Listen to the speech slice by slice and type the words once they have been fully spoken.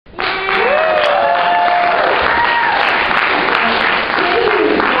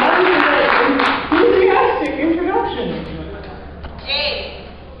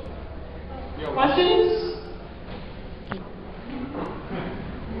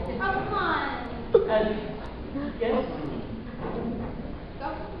Yes?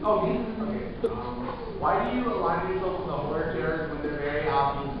 Oh, me? Okay. Why do you align yourself with the horror terrors when they're very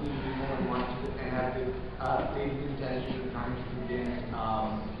obviously evil and want to and have the same intention of trying to prevent,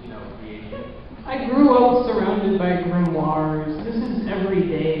 creation? I grew up surrounded by grimoires. This is every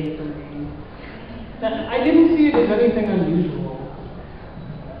day for me. I didn't see it as anything unusual.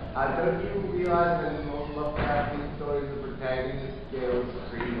 Don't you realize that in most Lovecraftian stories the protagonist kills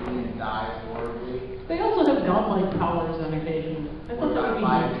crazy and dies horribly? They also have godlike powers on occasion. I thought that would be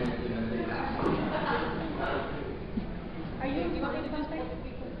nice. Are you wanting to something?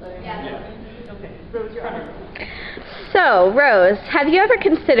 Yeah. Okay. Rose, your honor. So, Rose, have you ever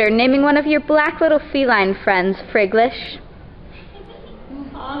considered naming one of your black little feline friends Friglish?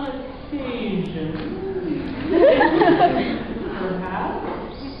 On occasion. Perhaps?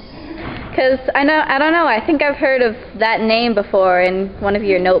 Because I don't know, I think I've heard of that name before in one of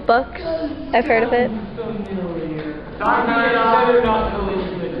your notebooks. I've heard of it. Familiar. Better not go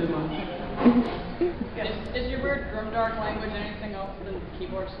into it too much. Is your word grimdark language anything else than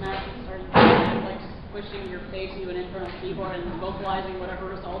keyboard smash and starting like pushing your face into an internal keyboard and vocalizing whatever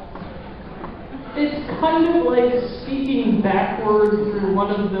results? It's kind of like speaking backwards through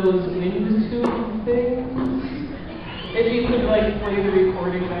one of those wind tube things. If you could like play the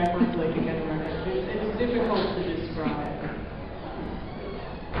recording backwards like you can remember. It's difficult to describe.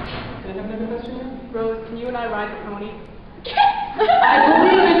 Did I have another question? Rose, can you and I ride the pony? I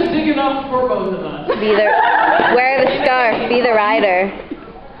believe it's big enough for both of us. Wear the scarf, be the rider.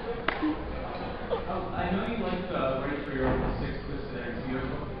 I know you like to write for your Six Twisted Eggs. Do you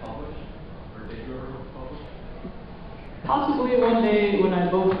ever hope to publish? Or did you ever hope to publish? Possibly one day when I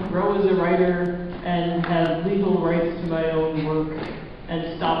both grow as a writer and have legal rights to my own work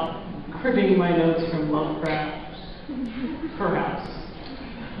and stop cribbing my notes from Lovecraft. Perhaps.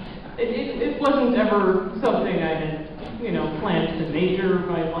 It wasn't ever something I had, planned to major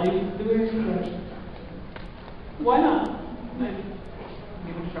my life doing, but why not? I'd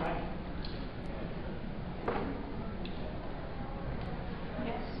give it a try.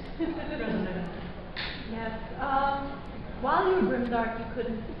 Yes. Yes. While you were grimdark, you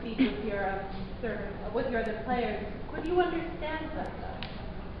couldn't speak with your other players. Could you understand them, though?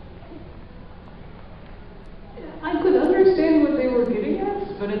 I could understand what they were getting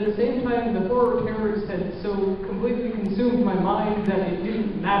at, but at the same time, the horror terrors had so completely consumed my mind that it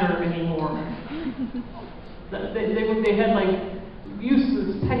didn't matter anymore. They had like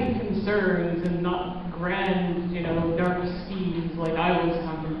useless, petty concerns and not grand, dark schemes like I was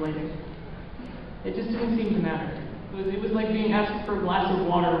contemplating. It just didn't seem to matter. It was like being asked for a glass of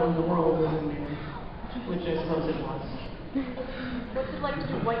water when the world was in there, which I suppose it was. What's it like to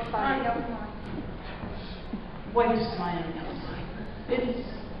do white fire? White science. It's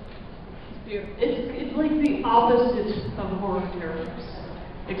beautiful. It's like the opposite of horror terrors,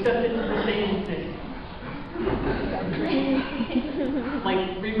 except it's the same thing.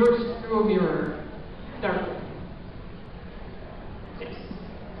 Like reversed through a mirror, dark. Yes.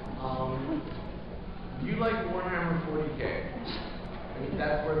 Do you like Warhammer 40K? I mean,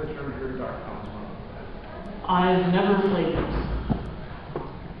 that's where the term grimdark comes from. I've never played it.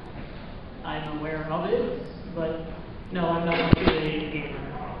 I'm aware of it, but no, I'm not much of a gamer.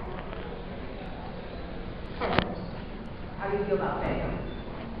 How do you feel about Bayo?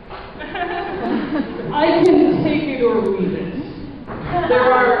 I can take it or leave it.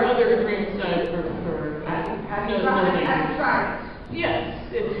 There are other drinks I prefer. Have you tried it? Yes,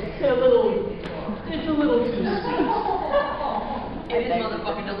 it's a little too sweet. It is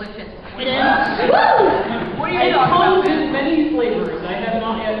motherfucking delicious. It is. What are you It talking comes about? in many flavors. I have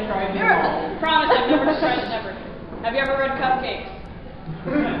not yet tried them all. Promise, I've never tried it ever. Have you ever read Cupcakes?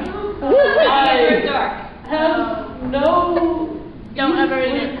 I Dark. have no Don't ever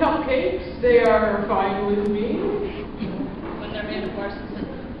eat with it. cupcakes. They are fine with me. When they're made of horses.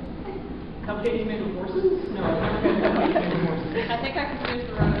 Cupcakes made of horses? No, I've never had cupcakes made of horses. I think I can finish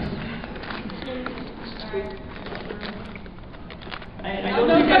the rose. Sorry. I don't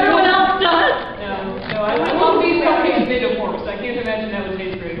think everyone else does. No, I won't eat cupcakes made of horse. I can't imagine that would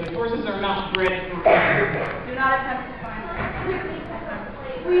taste great, but horses are not bred for food. Do not attempt to find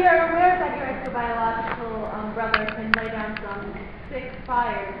them. We are aware that your exobiological brother can lay down some sick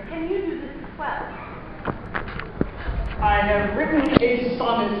fires. Can you do this as well? I have written a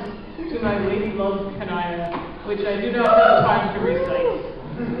sonnet to my lady love Kanaya, which I do not have time to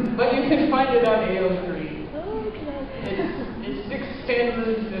recite. But you can find it on AO3. It's 6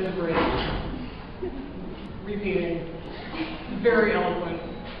 stanzas and a bridge. Repeating. Very eloquent.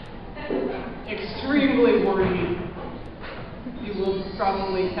 Extremely wordy. You will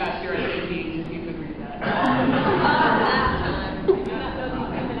probably pass your SATs if you could read And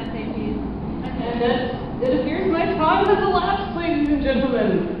it appears my time has elapsed, ladies and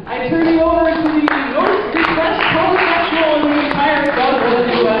gentlemen. I turn you over to the most repressed homosexual in the entire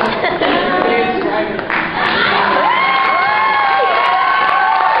Southwest U.S. James Ryder.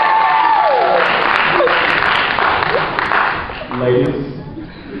 Ladies.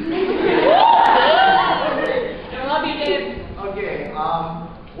 I love you, Dave. Okay,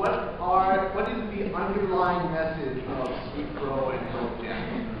 what is the underlying message of Sweet Bro and Hill Jack?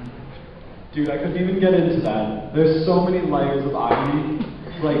 Dude, I couldn't even get into that. There's so many layers of irony.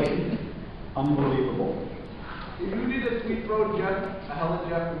 It's like unbelievable. If you did a Sweet Bro Jeff, a Hell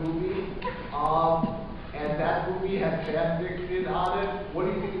Jeff movie, and that movie had fan fiction on it, what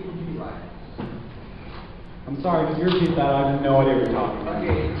do you think it would be like? I'm sorry, could you repeat that? I have no idea what you're talking about.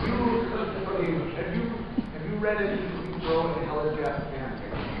 Okay, have you read any Sweet Bro and Hell Jeff fan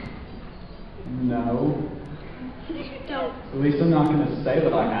fiction? No. At least I'm not going to say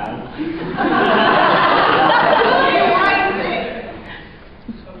that I have.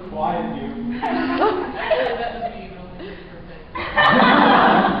 Quiet, you.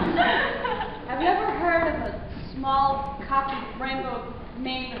 Have you ever heard of a small, cocky,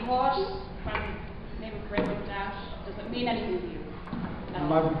 rainbow-maned horse from name of Rainbow Dash? Does it mean anything to you? No.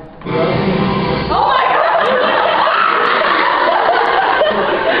 My Oh my God!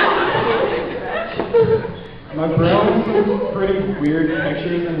 My bro has some pretty weird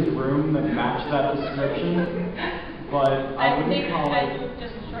pictures in his room that match that description, but I wouldn't call it.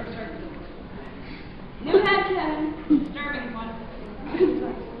 Just a short circle. New head canon. Disturbing one.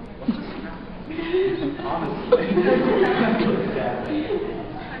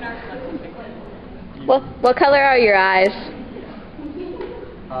 What color are your eyes?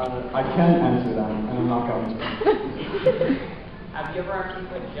 I can't answer that, and I'm not going to. Have you ever actually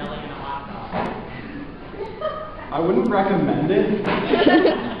put jelly in a hot dog? I wouldn't recommend it.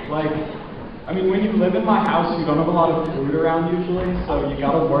 Like, I mean, when you live in my house, you don't have a lot of food around usually, so you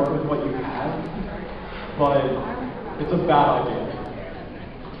gotta work with what you have. But it's a bad idea.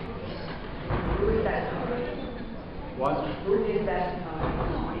 Who is that? What? Who is that?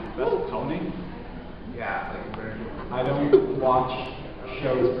 Best pony? Yeah, like very I don't watch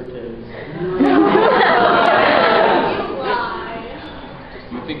shows for kids.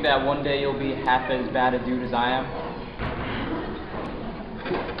 Do you think that one day you'll be half as bad a dude as I am?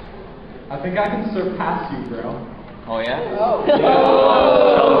 I think I can surpass you, bro. Oh yeah?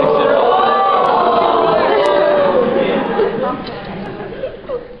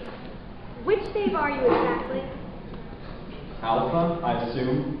 Which Dave are you exactly? Alpha, I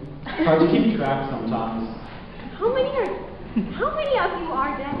assume. It's hard to keep track sometimes. How many of you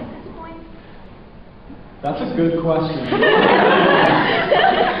are dead at this point? That's a good question.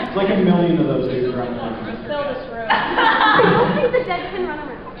 It's like 1 million of those dudes right now. Fill this room. I don't think the dead can run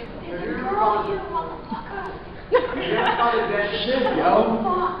around. Shit, yo.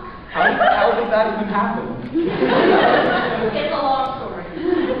 How did that even happen? It's a long story.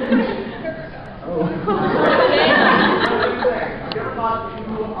 Oh. Have you ever thought two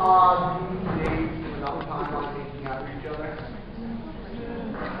dates to another timeline making out with each other?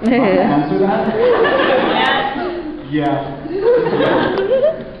 Answer that? Yeah.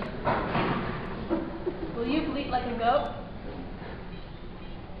 Will you bleat like a goat?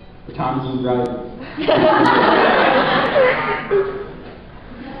 The time isn't right.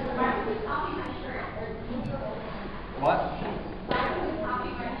 What?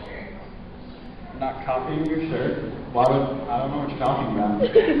 I'm not copying your shirt. Why would I don't know what you're talking about.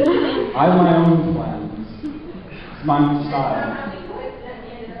 I have my own plans. It's my own style.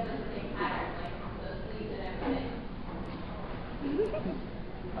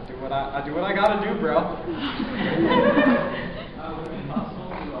 I do what I gotta do, bro. Would it be possible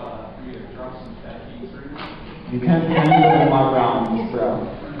to either drop some fat beats or You can't handle my rounds, bro.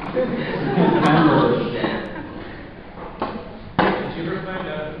 You can't handle this shit. Did you ever find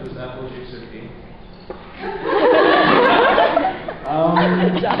out if it was apple juice or pee?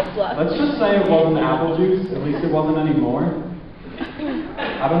 Let's just say it wasn't apple juice. At least it wasn't anymore.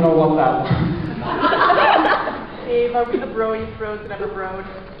 I don't know what that was. Dave, are we the broiest bros that ever broed?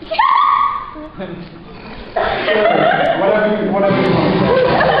 Whatever you want to say.